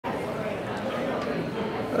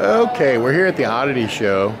Okay, we're here at the Oddity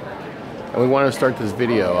Show, and we want to start this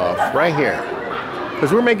video off right here.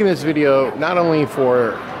 Because we're making this video not only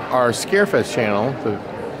for our Scarefest channel,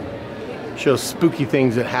 to show spooky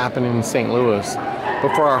things that happen in St. Louis,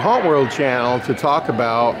 but for our Haunt World channel to talk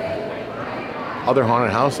about other haunted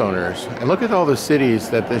house owners. And look at all the cities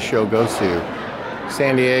that this show goes to.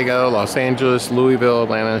 San Diego, Los Angeles, Louisville,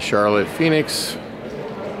 Atlanta, Charlotte, Phoenix,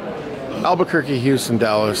 Albuquerque, Houston,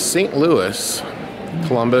 Dallas, St. Louis,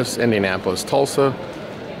 Columbus, Indianapolis, Tulsa,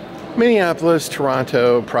 Minneapolis,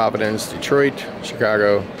 Toronto, Providence, Detroit,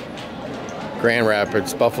 Chicago, Grand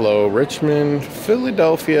Rapids, Buffalo, Richmond,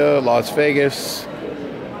 Philadelphia, Las Vegas,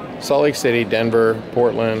 Salt Lake City, Denver,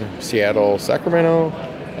 Portland, Seattle, Sacramento,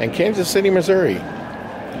 and Kansas City, Missouri.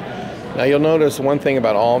 Now you'll notice one thing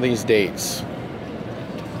about all these dates,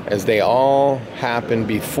 as they all happen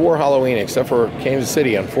before Halloween, except for Kansas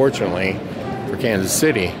City, unfortunately, for Kansas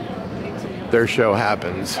City. Their show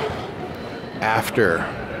happens after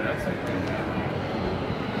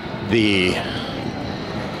the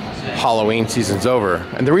Halloween season's over.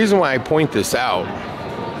 And the reason why I point this out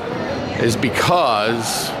is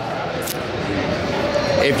because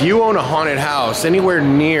if you own a haunted house anywhere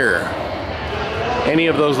near any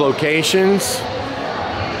of those locations,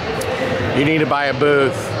 you need to buy a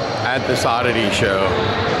booth at this Oddity Show.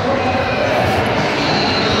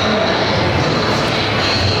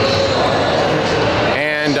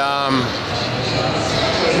 And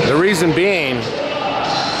the reason being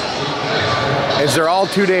is they're all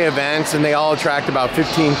two-day events and they all attract about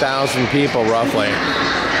 15,000 people roughly.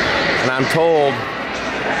 And I'm told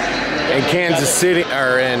in Kansas City,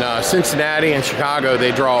 or in Cincinnati and Chicago,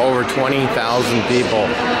 they draw over 20,000 people.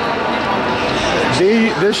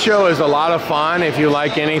 This show is a lot of fun if you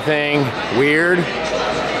like anything weird.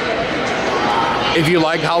 If you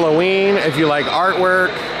like Halloween, if you like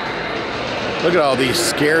artwork. Look at all these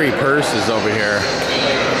scary purses over here.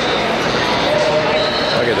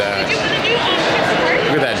 Look at that.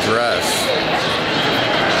 Look at that dress.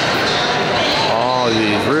 All of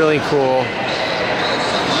these really cool.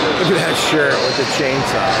 Look at that shirt with the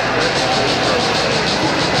chainsaw.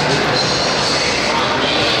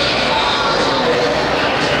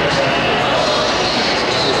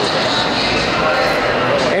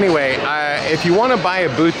 Anyway, if you want to buy a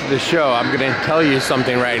booth at the show, I'm going to tell you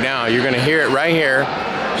something right now. You're going to hear it right here,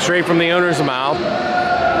 straight from the owner's mouth.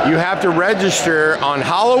 You have to register on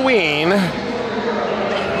Halloween,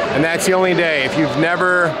 and that's the only day. If you've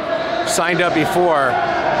never signed up before,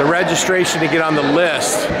 the registration to get on the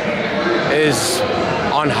list is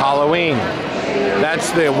on Halloween. That's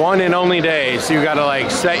the one and only day. So you got to like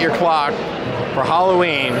set your clock for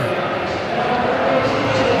Halloween.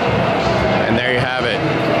 And there you have it.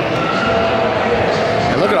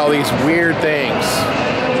 And look at all these weird things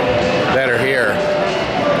that are here.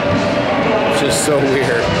 It's just so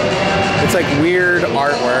weird. It's like weird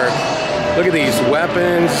artwork. Look at these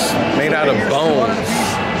weapons made out of bones.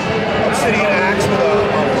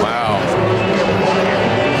 Wow.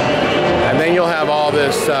 And then you'll have all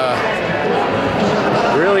this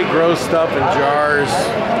really gross stuff in jars,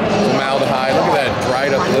 formaldehyde. Look at that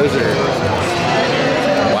dried up lizard.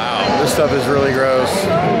 Wow, this stuff is really gross.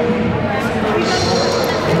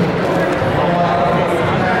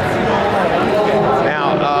 Now,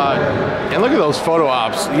 and look at those photo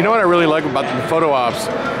ops. You know what I really like about the photo ops?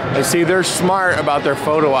 I see they're smart about their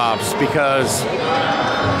photo ops because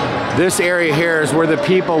this area here is where the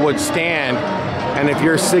people would stand, and if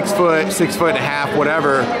you're 6 foot, 6 foot and a half,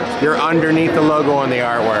 whatever, you're underneath the logo on the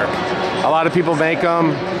artwork. A lot of people make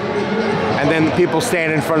them, and then people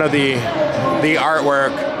stand in front of the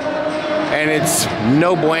artwork, and it's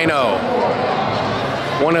no bueno.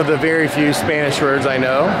 One of the very few Spanish words I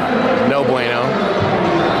know, no bueno.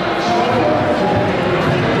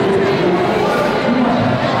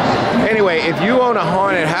 Anyway, if you own a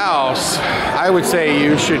haunted house, I would say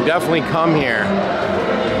you should definitely come here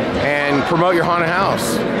and promote your haunted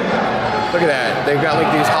house. Look at that. They've got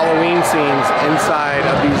like these Halloween scenes inside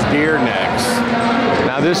of these deer necks.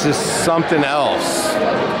 Now this is something else.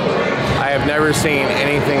 I have never seen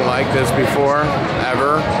anything like this before,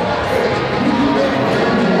 ever.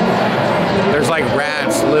 There's like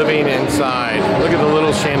rats living inside. Look at the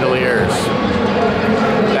little chandeliers.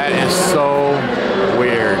 That is so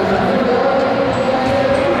weird.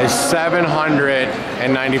 It's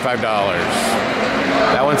 $795.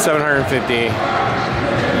 That one's $750.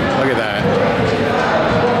 Look at that.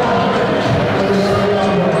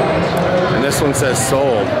 And this one says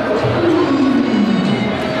sold.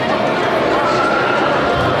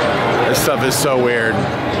 This stuff is so weird.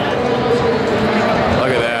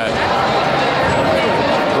 Look at that.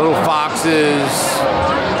 Little foxes,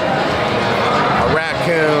 a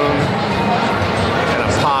raccoon, and a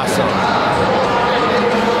possum.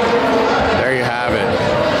 There you have it.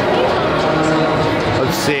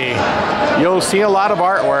 Let's see. You'll see a lot of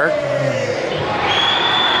artwork.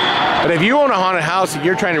 But if you own a haunted house and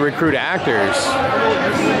you're trying to recruit actors,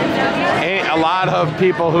 a lot of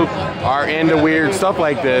people who are into weird stuff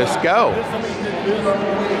like this go.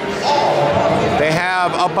 They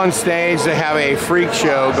have up on stage, they have a freak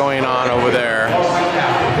show going on over there.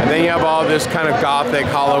 And then you have all this kind of gothic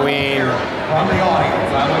Halloween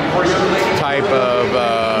type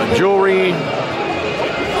of jewelry.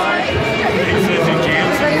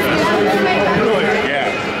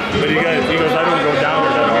 Yeah, but he goes, I don't go down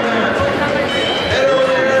there that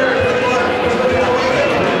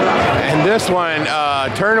often. And this one,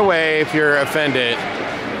 turn away if you're offended.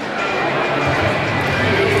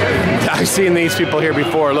 I've seen these people here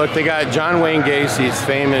before. Look, they got John Wayne Gacy's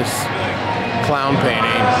famous clown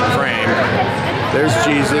painting framed. There's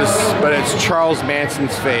Jesus, but it's Charles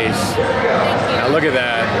Manson's face. Now look at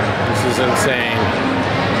that. This is insane.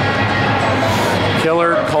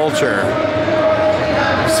 Killer culture.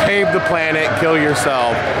 Save the planet, kill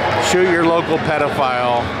yourself. Shoot your local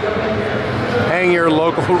pedophile. Hang your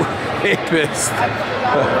local rapist.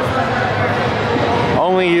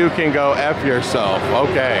 Only you can go F yourself.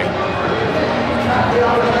 Okay.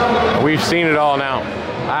 We've seen it all now.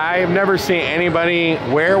 I've never seen anybody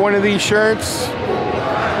wear one of these shirts.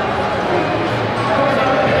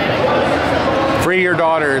 Free your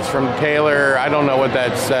daughters from Taylor. I don't know what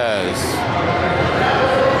that says.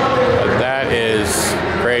 But that is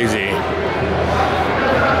crazy.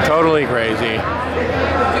 Totally crazy.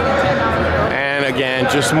 And again,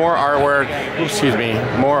 just more artwork. Excuse me,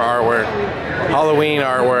 more artwork. Halloween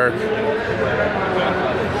artwork.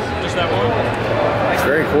 Just that one? It's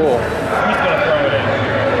very cool. He's gonna throw it in.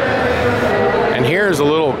 And here's a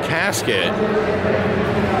little casket.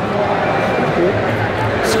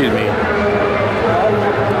 Excuse me.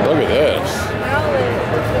 Look at this.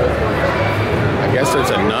 I guess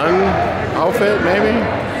it's a nun outfit, maybe?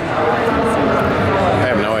 I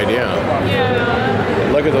have no idea.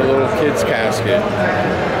 Look at the little kid's casket.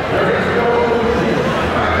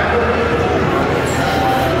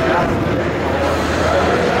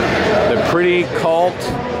 The pretty cult.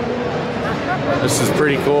 This is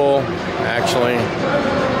pretty cool, actually.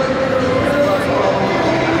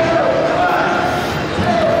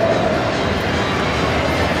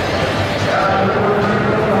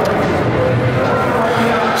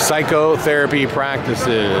 Psychotherapy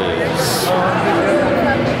practices.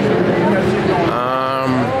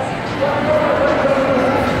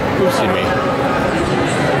 Excuse me.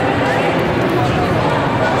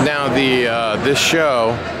 Now this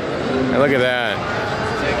show, and look at that.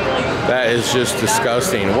 That is just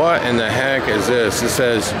disgusting. What in the heck is this? It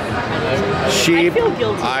says sheep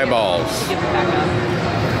eyeballs.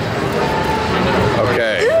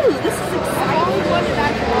 Okay. Ooh, this is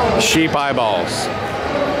exciting. Sheep eyeballs.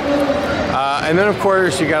 And then of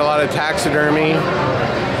course you got a lot of taxidermy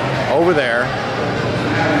over there.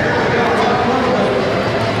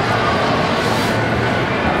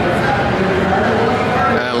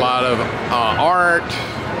 And a lot of art,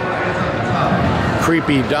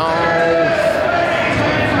 creepy dolls,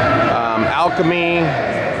 alchemy,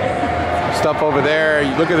 stuff over there.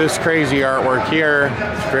 You look at this crazy artwork here.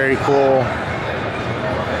 It's very cool.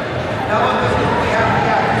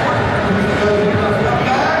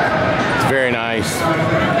 Very nice.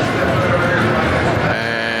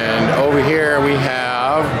 And over here we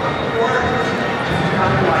have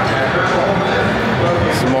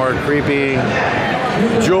some more creepy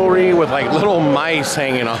jewelry with like little mice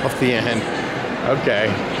hanging off the end. Okay.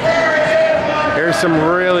 Here's some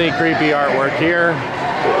really creepy artwork here.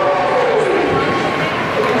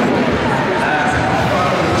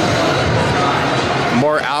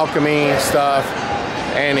 More alchemy stuff.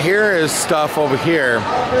 And here is stuff over here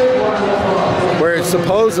where it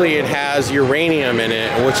supposedly it has uranium in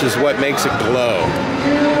it, which is what makes it glow.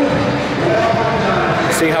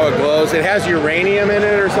 See how it glows? It has uranium in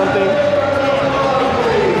it or something?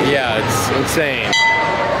 Yeah, it's insane.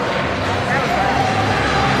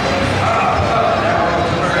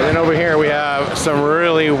 And then over here we have some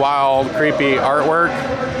really wild, creepy artwork.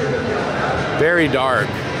 Very dark.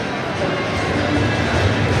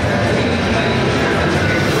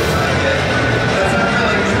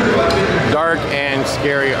 Dark and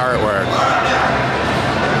scary artwork.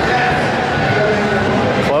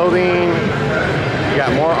 Clothing. You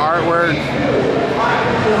got more artwork.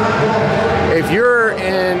 If you're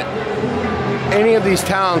in any of these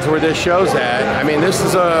towns where this show's at, I mean, this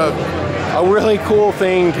is a a really cool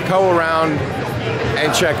thing to go around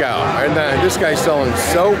and check out. And this guy's selling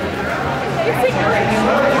soap.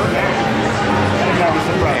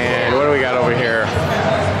 And what do we got over here?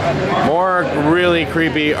 More really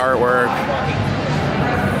creepy artwork.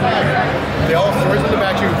 They all have stories in the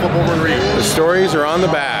back you can flip over and read. The stories are on the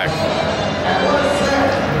back.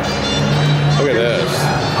 Look at this.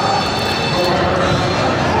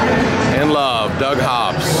 In Love, Doug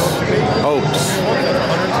Hopes.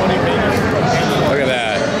 Look at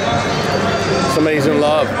that. Somebody's in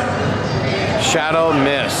love. Shadow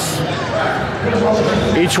Miss.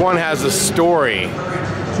 Each one has a story.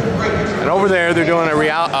 And over there, they're doing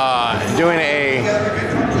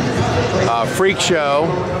a freak show.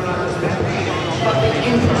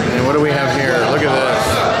 And what do we have here? Look at this.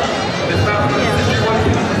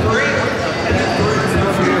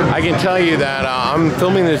 I can tell you that I'm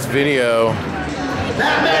filming this video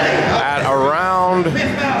at around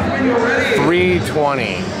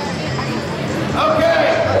 3:20.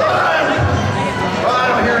 Okay. Well, I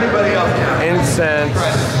don't hear anybody else now. Incense.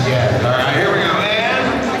 Yeah. All right, here we go.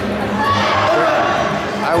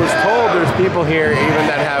 I was told there's people here even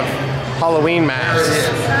that have Halloween masks.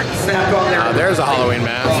 There's a Halloween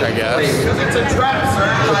mask, I guess. It's a trap, sir.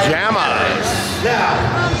 Pajamas.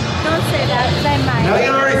 Don't say that, because I might. Now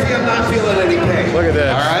you already see I'm not feeling any pain. Look at this.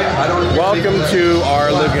 All right. I don't. Welcome to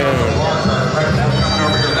our lagoon.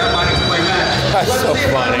 That might explain that. That's so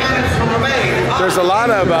funny. There's a lot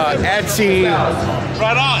of Etsy.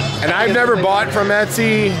 Right on. And I've never bought from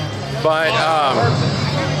Etsy, but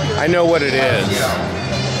I know what it is.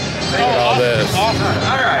 Look at all this. Awesome.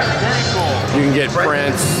 All right. Very cool. You can get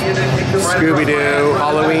prints, Scooby-Doo,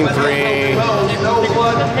 Halloween 3,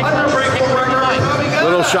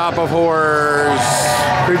 Little Shop of Horrors,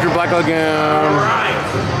 Creature Black Lagoon,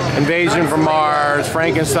 Invasion from Mars,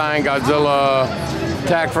 Frankenstein, Godzilla,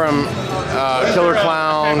 Attack from Killer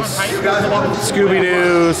Clowns,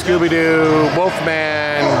 Scooby-Doo,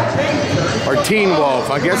 Wolfman, or Teen Wolf.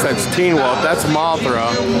 I guess that's Teen Wolf. That's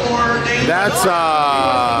Mothra. That's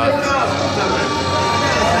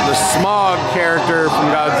the Smog character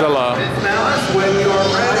from Godzilla.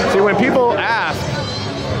 See, when people ask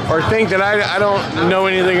or think that I don't know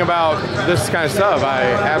anything about this kind of stuff, I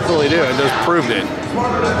absolutely do. I just proved it.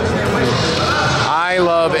 I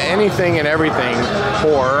love anything and everything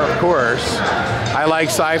horror, of course. I like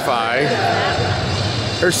sci-fi.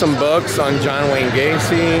 There's some books on John Wayne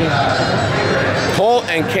Gacy. Cult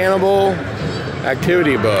and Cannibal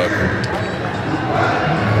Activity book.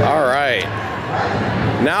 All right.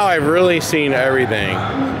 Now I've really seen everything.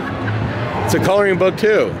 It's a coloring book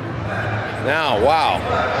too. Now, wow.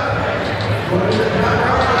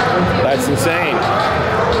 That's insane.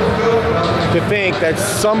 To think that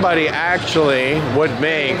somebody actually would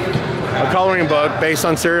make a coloring book based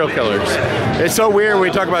on serial killers. It's so weird when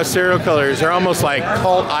we talk about serial killers. They're almost like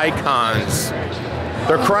cult icons.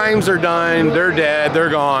 Their crimes are done, they're dead, they're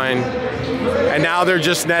gone, and now they're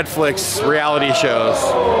just Netflix reality shows.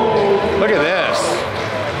 Look at this.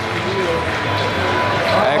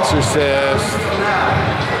 Exorcist.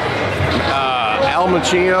 El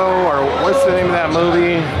Machio, or what's the name of that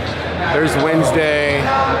movie? There's Wednesday.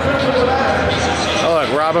 Oh look,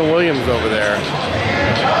 Robin Williams over there.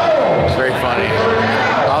 It's very funny.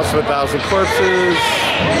 House of a Thousand Corpses.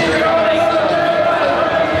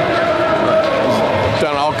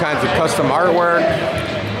 Done all kinds of custom artwork.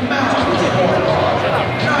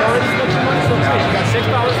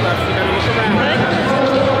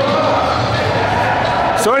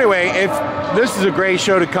 So anyway, if this is a great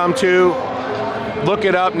show to come to, look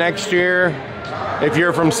it up next year if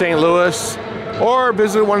you're from St. Louis, or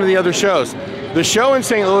visit one of the other shows. The show in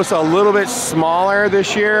St. Louis is a little bit smaller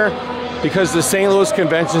this year because the St. Louis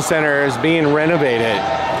Convention Center is being renovated,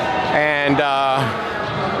 and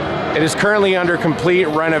it is currently under complete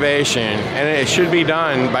renovation, and it should be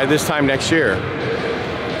done by this time next year.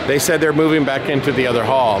 They said they're moving back into the other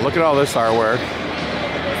hall. Look at all this artwork.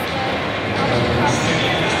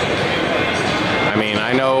 I mean,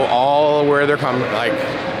 I know all where they're coming, like,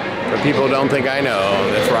 but people don't think I know.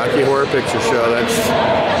 That's Rocky Horror Picture Show. That's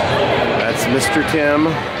Mr. Tim,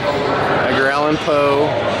 Edgar Allan Poe.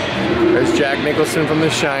 There's Jack Nicholson from The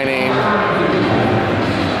Shining.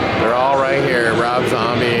 They're all right here. Rob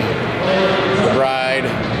Zombie, The Bride,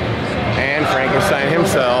 and Frankenstein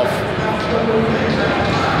himself.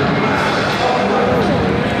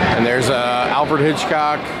 And there's Alfred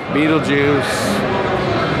Hitchcock, Beetlejuice.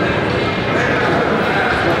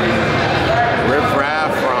 Riff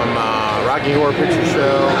Raff from Rocky Horror Picture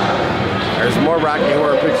Show. There's more Rocky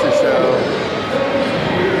Horror Picture Show.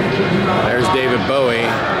 There's David Bowie.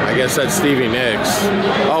 I guess that's Stevie Nicks.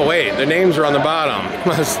 Oh wait, the names are on the bottom.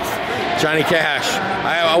 Johnny Cash.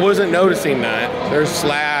 I wasn't noticing that. There's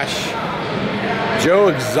Slash. Joe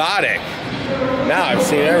Exotic. Now I've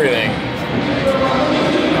seen everything.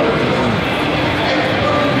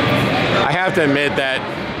 I have to admit that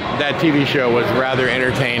that TV show was rather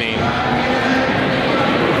entertaining.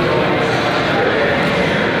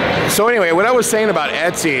 So anyway, what I was saying about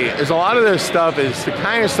Etsy is a lot of this stuff is the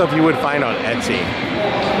kind of stuff you would find on Etsy.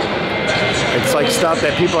 It's like stuff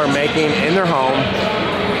that people are making in their home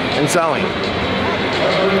and selling.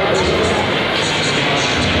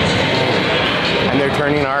 And they're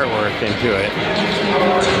turning artwork into it.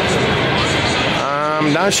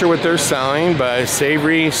 I'm not sure what they're selling, but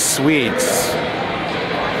savory sweets.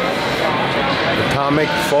 Atomic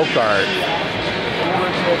folk art.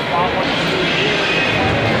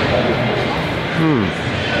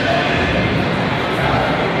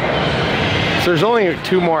 So there's only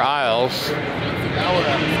 2 more aisles.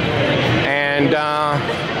 And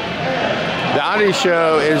the Oddity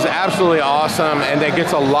Show is absolutely awesome, and it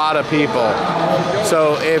gets a lot of people.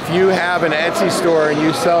 So if you have an Etsy store and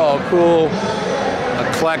you sell cool,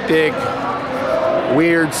 eclectic,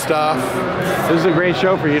 weird stuff, this is a great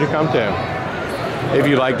show for you to come to. If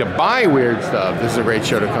you like to buy weird stuff, this is a great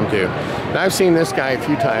show to come to. And I've seen this guy a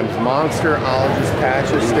few times, monsterologist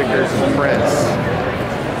patches, stickers, and prints.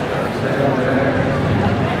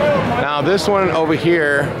 Now this one over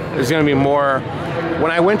here is going to be more.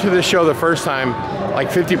 When I went to the show the first time, like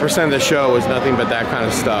 50% of the show was nothing but that kind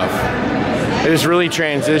of stuff. It has really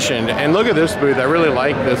transitioned. And look at this booth. I really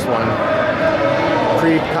like this one.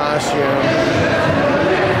 Creep costume.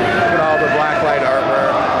 Look at all the blacklight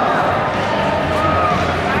artwork.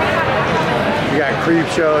 You got Creep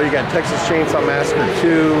Show. You got Texas Chainsaw Massacre 2.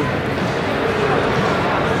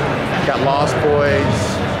 You got Lost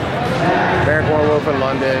Boys. American Werewolf in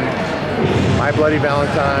London. My Bloody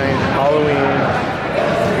Valentine. Halloween.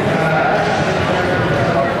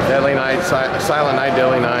 Deadly Night, Silent Night,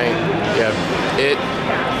 Deadly Night. Yeah, It.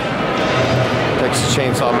 Texas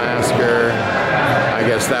Chainsaw Massacre. I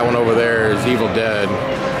guess that one over there is Evil Dead.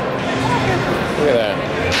 Look at that.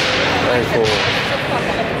 Very cool.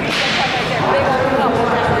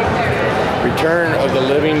 Return of the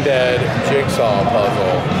Living Dead jigsaw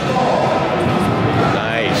puzzle.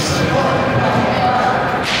 Nice.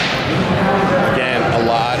 Again, a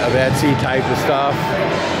lot of Etsy type of stuff.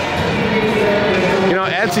 You know,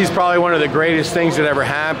 Etsy's probably one of the greatest things that ever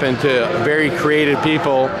happened to very creative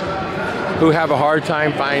people who have a hard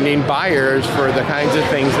time finding buyers for the kinds of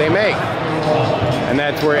things they make. And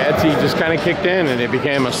that's where Etsy just kind of kicked in, and it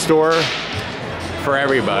became a store for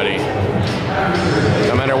everybody,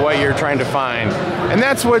 no matter what you're trying to find. And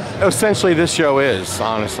that's what essentially this show is,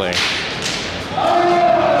 honestly.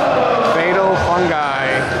 Fatal fungi,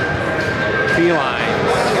 felines.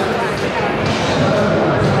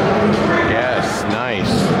 Yes,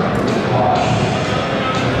 nice.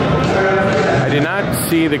 I did not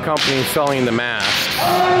see the company selling the masks.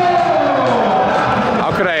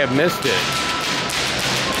 How could I have missed it?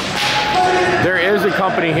 There is a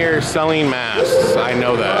company here selling masks. I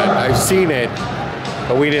know that. I've seen it,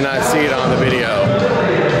 but we did not see it on the video.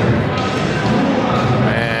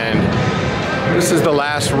 And this is the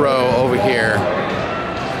last row over here.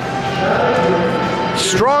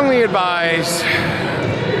 Strongly advise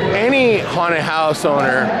any haunted house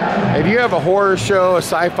owner, if you have a horror show, a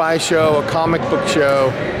sci-fi show, a comic book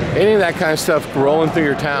show, any of that kind of stuff rolling through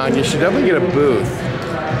your town, you should definitely get a booth.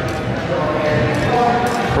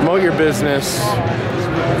 Promote your business.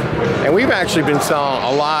 And we've actually been selling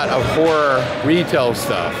a lot of horror retail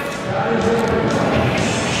stuff.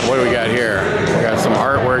 What do we got here? We got some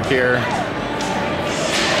artwork here.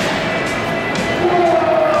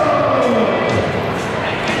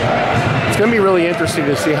 It's going to be really interesting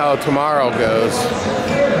to see how tomorrow goes,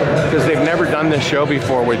 because they've never done this show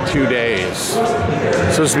before with 2 days.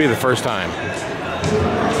 So this will be the first time.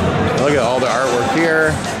 Look at all the artwork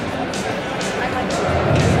here.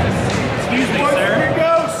 Excuse me, sir.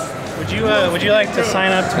 Would you like to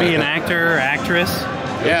sign up to be an actor or actress?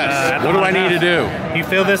 Yes. What do I need to do? You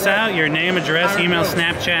fill this out, your name, address, email,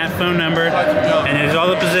 Snapchat, phone number, and there's all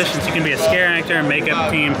the positions. You can be a scare actor,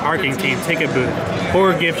 makeup team, parking team, ticket booth,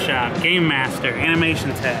 horror gift shop, game master,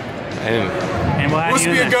 animation tech. And we'll have you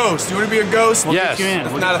in there. Ghost. You want to be a ghost? We'll Yes.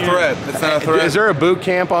 It's not a threat. It's not a threat. Is there a boot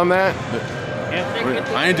camp on that?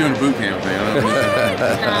 I ain't doing boot camp, man.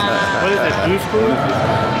 What is it, booth school?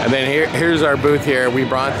 And then here's our booth here. We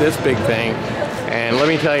brought this big thing. And let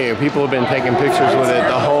me tell you, people have been taking pictures with it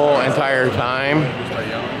the whole entire time.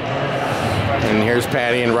 And here's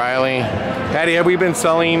Patty and Riley. Patty, have we been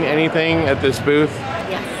selling anything at this booth?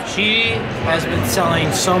 Yes. She has been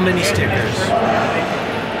selling so many stickers.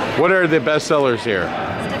 What are the best sellers here?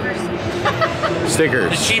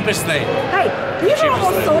 Stickers. The cheapest thing. Hey, these are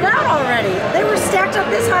almost sold out already. They were stacked up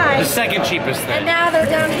this high. The second cheapest thing. And now they're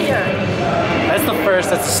down here. That's the first,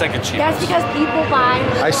 that's the second cheapest. That's because people buy.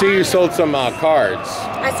 I see you sold some cards.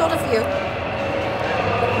 I sold a few.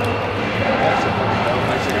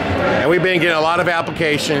 And we've been getting a lot of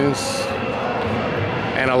applications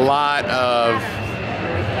and a lot of,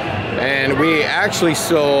 and we actually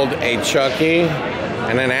sold a Chucky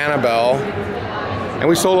and an Annabelle, and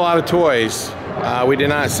we sold a lot of toys. We did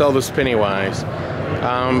not sell this Pennywise.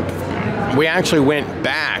 We actually went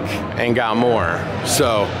back and got more.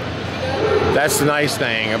 So that's the nice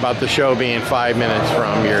thing about the show being 5 minutes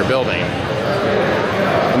from your building.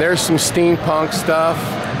 And there's some steampunk stuff.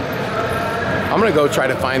 I'm gonna go try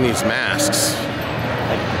to find these masks.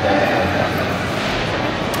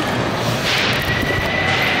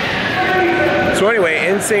 So anyway,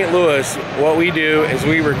 in St. Louis, what we do is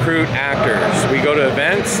we recruit actors. We go to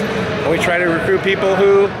events and we try to recruit people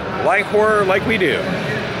who like horror like we do,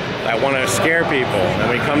 that want to scare people. And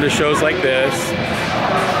we come to shows like this.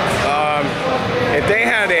 If they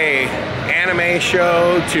had a anime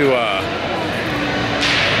show to a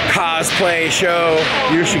cosplay show,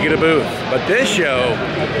 you should get a booth. But this show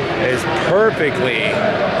is perfectly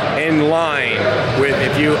in line with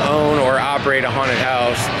if you own or operate a haunted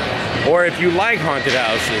house, or if you like haunted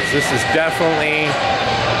houses. This is definitely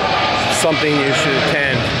something you should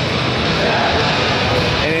attend.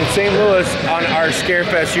 And in St. Louis, on our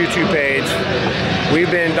Scarefest YouTube page,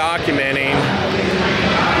 we've been documenting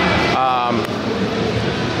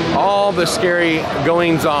all the scary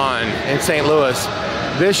goings on in St. Louis.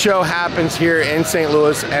 This show happens here in St.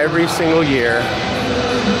 Louis every single year,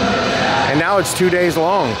 and now it's 2 days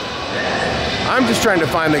long. I'm just trying to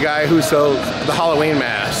find the guy who sells the Halloween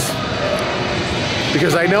mask,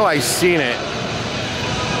 because I know I've seen it.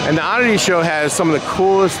 And the Oddity Show has some of the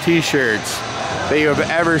coolest t-shirts that you have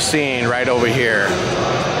ever seen right over here.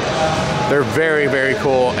 They're very, very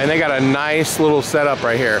cool, and they got a nice little setup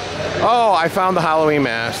right here. Oh, I found the Halloween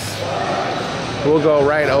mask. We'll go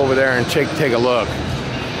right over there and take a look.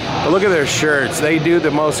 But look at their shirts. They do the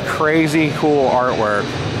most crazy cool artwork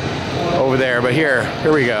over there. But here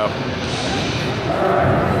we go.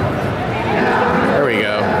 Here we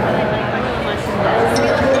go.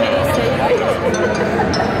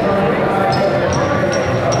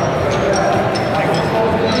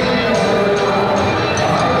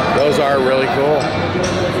 Those are really cool.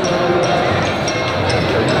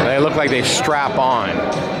 They look like they strap on.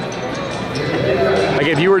 Like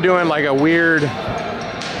if you were doing like a weird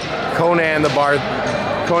Conan the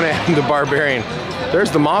Barbarian. There's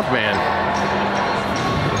the Mothman.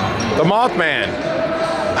 The Mothman.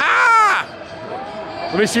 Ah!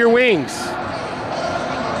 Let me see your wings.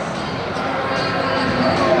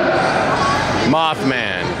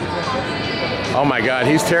 Mothman. Oh my God,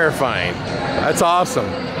 he's terrifying. That's awesome.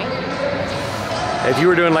 If you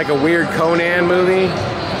were doing like a weird Conan movie,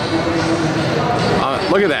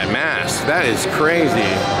 look at that mask. That is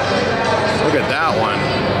crazy. Look at that one.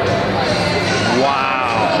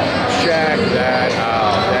 Wow. Check that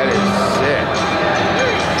out. That is sick.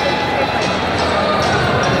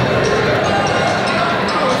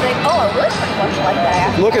 Oh, it looks much like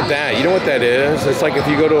that. Look at that. You know what that is? It's like if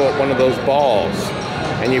you go to one of those balls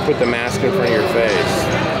and you put the mask in front of your face.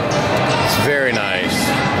 It's very nice.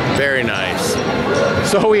 Very nice.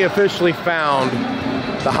 So we officially found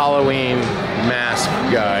the Halloween mask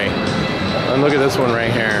guy. And look at this one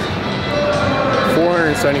right here.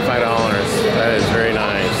 $475. That is very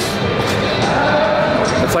nice.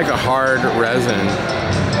 It's like a hard resin.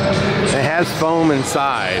 It has foam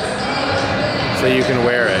inside, so you can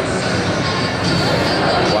wear it.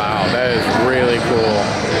 Wow, that is really cool.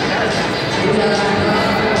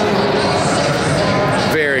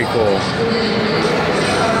 Very cool.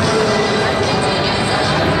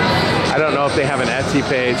 I don't know if they have an Etsy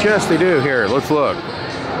page. Yes, they do. Here, let's look.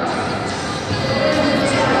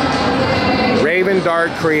 Raven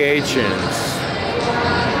Dark Creations.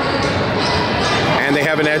 And they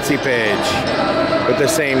have an Etsy page with the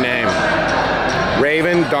same name.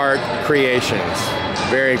 Raven Dark Creations.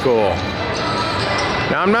 Very cool.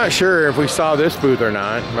 Now I'm not sure if we saw this booth or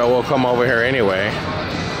not, but we'll come over here anyway.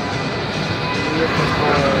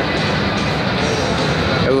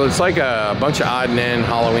 It looks like a bunch of odd and end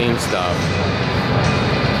Halloween stuff.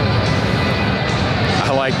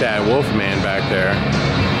 I like that Wolfman back there.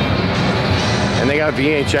 And they got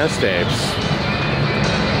VHS tapes.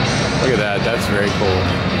 Look at that, that's very cool.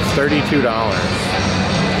 $32.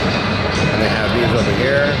 And they have these over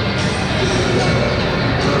here.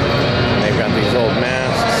 And they've got these old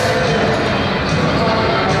masks.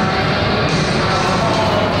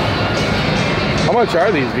 How much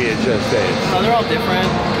are these VHS tapes? Oh, they're all different.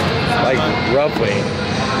 Like roughly?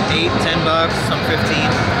 8, 10 bucks, some 15.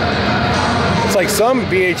 It's like some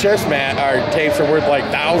VHS tapes are worth like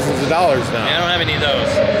thousands of dollars now. Yeah, I don't have any of those.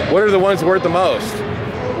 What are the ones worth the most?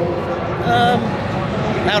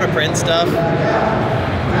 Out of print stuff.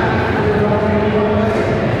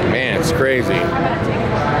 Man, it's crazy.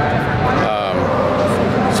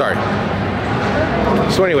 Sorry.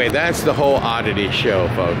 So anyway, that's the whole Oddity Show,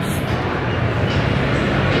 folks.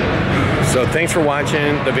 So thanks for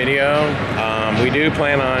watching the video. We do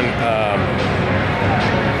plan on,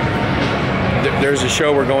 there's a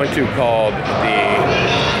show we're going to called the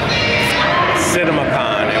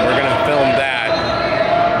CinemaCon, and we're going to film that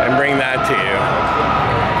and bring that to you.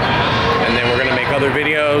 And then we're going to make other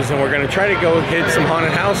videos, and we're going to try to go hit some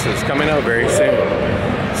haunted houses coming up very soon.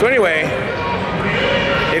 So anyway,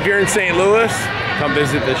 if you're in St. Louis, come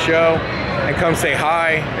visit the show and come say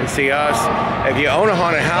hi and see us. If you own a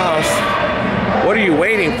haunted house, what are you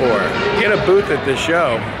waiting for? Get a booth at the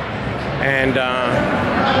show and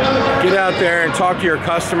get out there and talk to your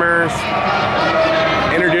customers.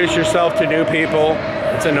 Introduce yourself to new people.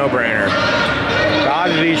 It's a no-brainer. The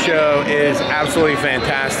Oddity Show is absolutely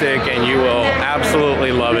fantastic and you will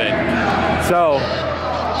absolutely love it. So,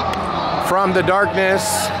 from the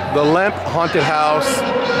darkness, the Limp Haunted House,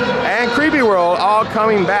 and Creepy World all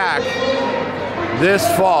coming back this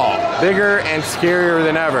fall, bigger and scarier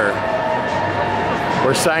than ever.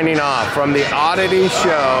 We're signing off from the Oddity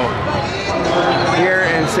Show here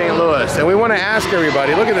in St. Louis. And we want to ask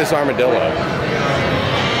everybody, look at this armadillo,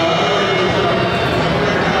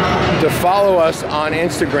 to follow us on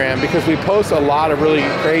Instagram because we post a lot of really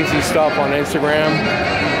crazy stuff on Instagram.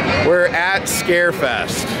 We're at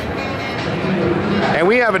Scarefest. And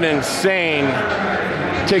we have an insane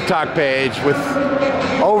TikTok page with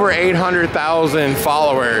over 800,000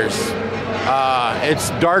 followers.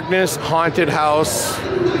 It's Darkness Haunted House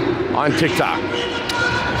on TikTok.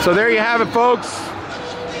 So there you have it, folks.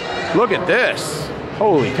 Look at this.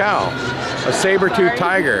 Holy cow. A saber-toothed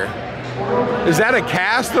tiger. Is that a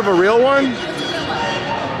cast of a real one?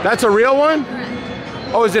 That's a real one?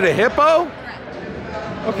 Oh, is it a hippo?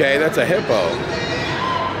 Okay, that's a hippo.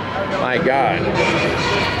 My God.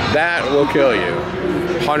 That will kill you.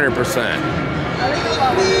 100%.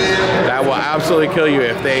 That will absolutely kill you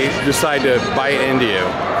if they decide to bite into you.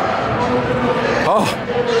 Oh,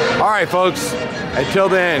 all right, folks. Until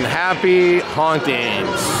then, happy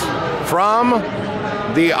hauntings from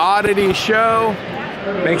the Oddity Show.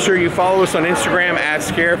 Make sure you follow us on Instagram at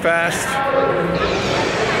Scarefest.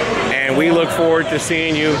 And we look forward to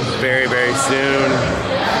seeing you very, very soon.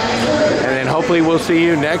 And then hopefully we'll see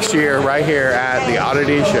you next year right here at the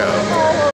Oddity Show.